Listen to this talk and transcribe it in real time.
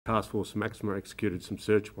Taskforce Maxima executed some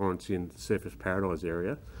search warrants in the Surfers Paradise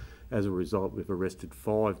area. As a result, we've arrested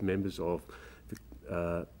 5 members of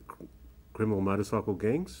criminal motorcycle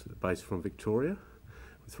gangs based from Victoria,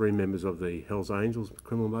 3 members of the Hells Angels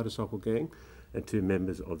criminal motorcycle gang and 2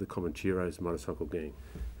 members of the Comancheros motorcycle gang.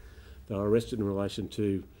 They were arrested in relation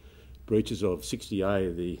to breaches of 60A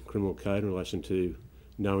of the criminal code in relation to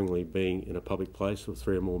knowingly being in a public place with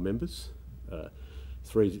 3 or more members.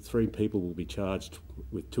 Three people will be charged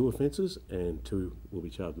with 2 offences and 2 will be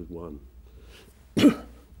charged with 1.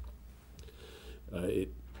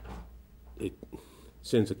 It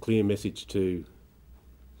sends a clear message to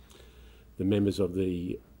the members of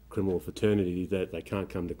the criminal fraternity that they can't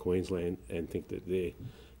come to Queensland and think that they're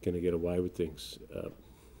going to get away with things.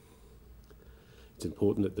 It's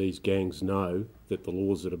important that these gangs know that the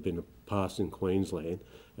laws that have been passed in Queensland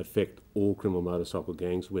affect all criminal motorcycle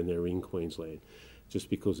gangs when they're in Queensland. Just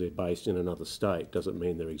because they're based in another state doesn't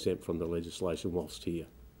mean they're exempt from the legislation whilst here.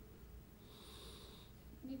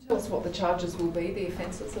 Can you tell us what the charges will be, the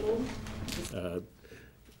offences at all?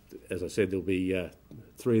 As I said, there'll be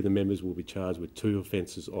 3 of the members will be charged with 2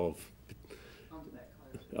 offences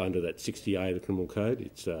under that 60A of the criminal code.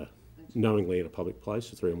 It's knowingly in a public place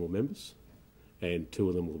for 3 or more members, and 2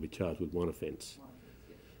 of them will be charged with 1 offence.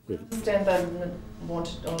 I understand they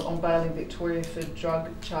wanted on bail in Victoria for drug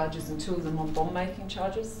charges and 2 of them on bomb making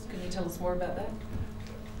charges. Can you tell us more about that?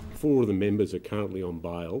 4 of the members are currently on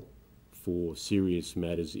bail for serious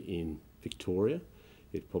matters in Victoria.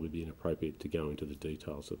 It'd probably be inappropriate to go into the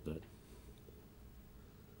details of that.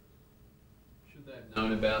 Should they have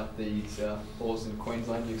known about these laws in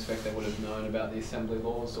Queensland? Do you expect they would have known about the Assembly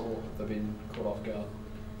laws, or have they been caught off guard?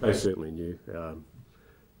 They certainly knew.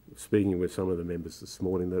 Speaking with some of the members this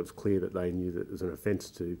morning, it was clear that they knew that it was an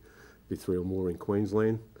offence to be 3 or more in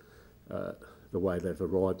Queensland. The way they've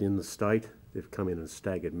arrived in the state, they've come in a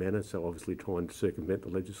staggered manner, so obviously trying to circumvent the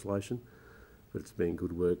legislation. But it's been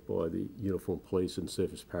good work by the Uniformed Police and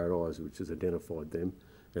Surfers Paradise, which has identified them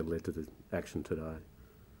and led to the action today.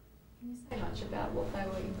 Can you say much about what they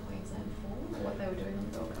were in Queensland for, or what they were doing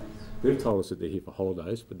on the Gold Coast? They've told us that they're here for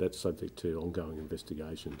holidays, but that's subject to ongoing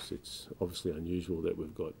investigations. It's obviously unusual that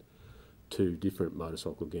we've got 2 different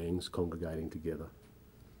motorcycle gangs congregating together.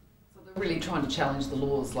 So they're really trying to challenge the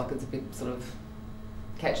laws, like it's a bit sort of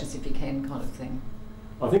catch us if you can kind of thing.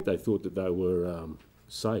 I think they thought that they were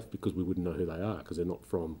safe because we wouldn't know who they are because they're not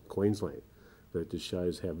from Queensland. But it just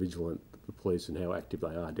shows how vigilant the police and how active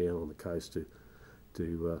they are down on the coast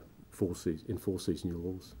to enforce these new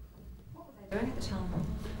laws. What were they doing at the time?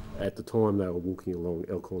 At the time they were walking along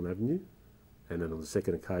Elkhorn Avenue, and then on the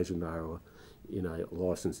second occasion they were in a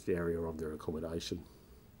licensed area of their accommodation,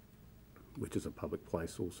 which is a public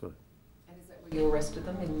place also. And is that where you arrested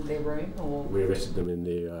them, in their room, or? We arrested them in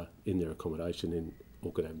their accommodation in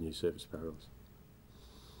Orchid Avenue, Surfers Paradise.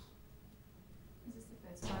 Is this the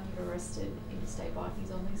first time you've arrested interstate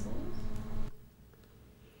bikies on these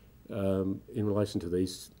laws? In relation to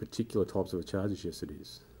these particular types of charges, yes, it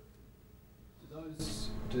is.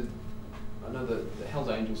 I know that the Hells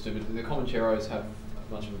Angels do, but do the Comancheros have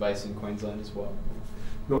much of a base in Queensland as well?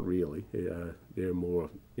 Not really. They're more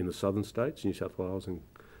in the southern states, New South Wales and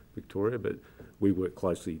Victoria, but we work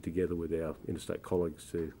closely together with our interstate colleagues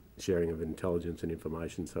to sharing of intelligence and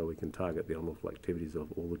information so we can target the unlawful activities of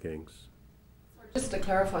all the gangs. Just to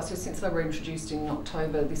clarify, so since they were introduced in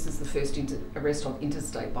October, this is the first arrest of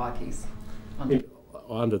interstate bikies?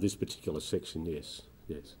 Under this particular section, yes.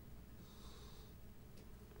 Yes.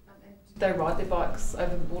 Did they ride their bikes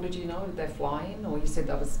over the border, do you know? Did they fly in, or you said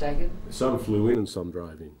they were staggered? Some flew in and some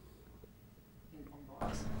drove in. On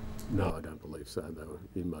bikes? No, I don't believe so. They were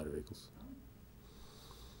in motor vehicles.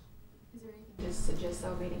 Is there anything to suggest they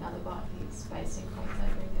were meeting other bikies based in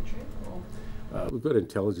Queensland during their trip? Or? We've got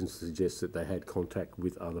intelligence to suggest that they had contact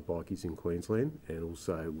with other bikies in Queensland and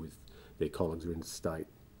also with their colleagues who are in the state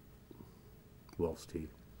whilst here.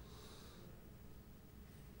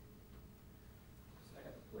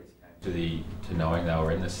 To knowing they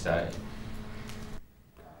were in the state,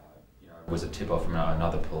 was a tip-off from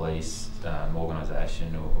another police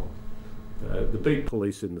organisation, or? The beat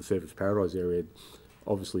police in the Surfers Paradise area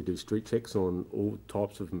obviously do street checks on all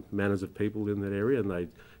types of manners of people in that area, and they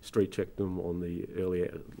street checked them on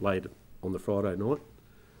late on the Friday night,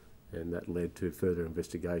 and that led to further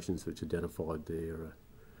investigations which identified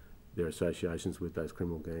their associations with those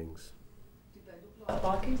criminal gangs. Did they look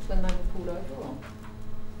like bikies when they were pulled over? Or?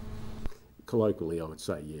 Colloquially, I would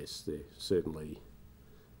say yes.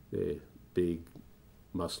 They're big,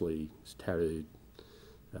 muscly, tattooed.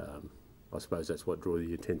 I suppose that's what drew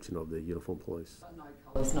the attention of the uniformed police. No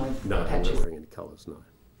colours, no patches? No, they're not wearing any colours, no.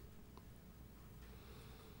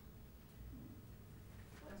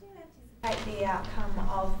 The outcome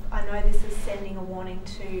of, I know this is sending a warning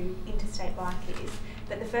to interstate bikies,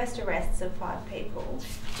 but the first arrests of 5 people,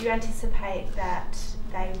 do you anticipate that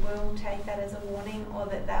they will take that as a warning, or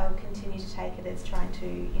that they'll continue to take it as trying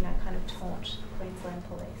to, kind of taunt Queensland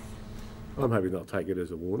Police? I'm hoping they'll take it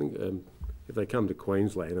as a warning. If they come to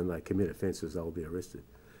Queensland and they commit offences, they'll be arrested.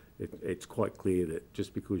 It's quite clear that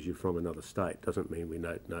just because you're from another state doesn't mean we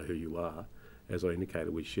know who you are. As I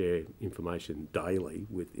indicated, we share information daily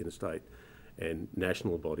with interstate and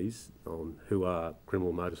national bodies on who are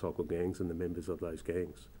criminal motorcycle gangs and the members of those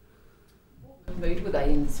gangs. What mood were they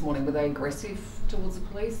in this morning? Were they aggressive towards the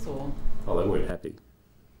police, or? Oh, they weren't happy.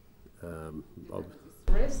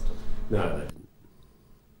 Arrest? No, they didn't.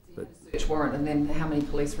 But search warrant, and then how many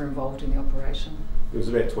police were involved in the operation? There was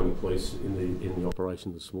about 20 police in the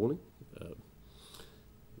operation this morning.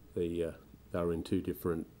 They were in 2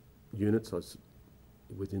 different units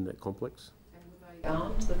within that complex. And were they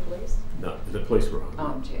armed, the police? No, the police were armed.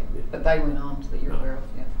 Armed, yeah. But they weren't armed that you're aware of,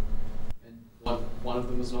 yeah. And one of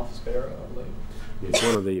them was an office bearer, I believe. Yes,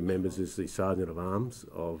 one of the members is the Sergeant of Arms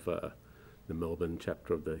of the Melbourne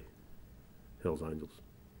chapter of the Hells Angels.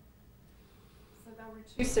 So they were in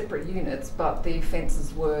 2 separate units, but the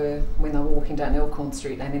offences were when they were walking down Elkhorn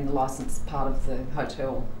Street and in the licensed part of the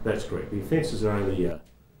hotel. That's correct. The offences are only,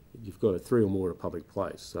 you've got 3 or more in a public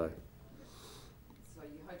place, so... So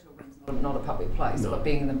your hotel room's not a public place, No. but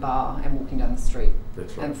being in the bar and walking down the street.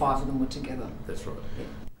 That's right. And 5 of them were together. That's right. Yeah.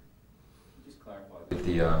 Just clarify with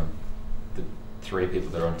the 3 people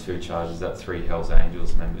that are on 2 charges, that 3 Hells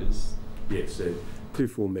Angels members. Yes, 2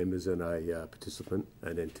 full members and a participant,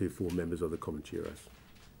 and then 2 full members of the Comancheros.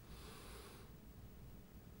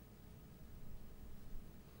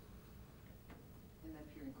 And they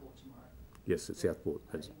appear in court tomorrow. Yes, at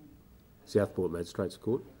Southport Magistrates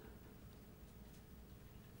Court.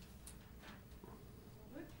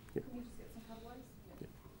 Can you just get some cutaways?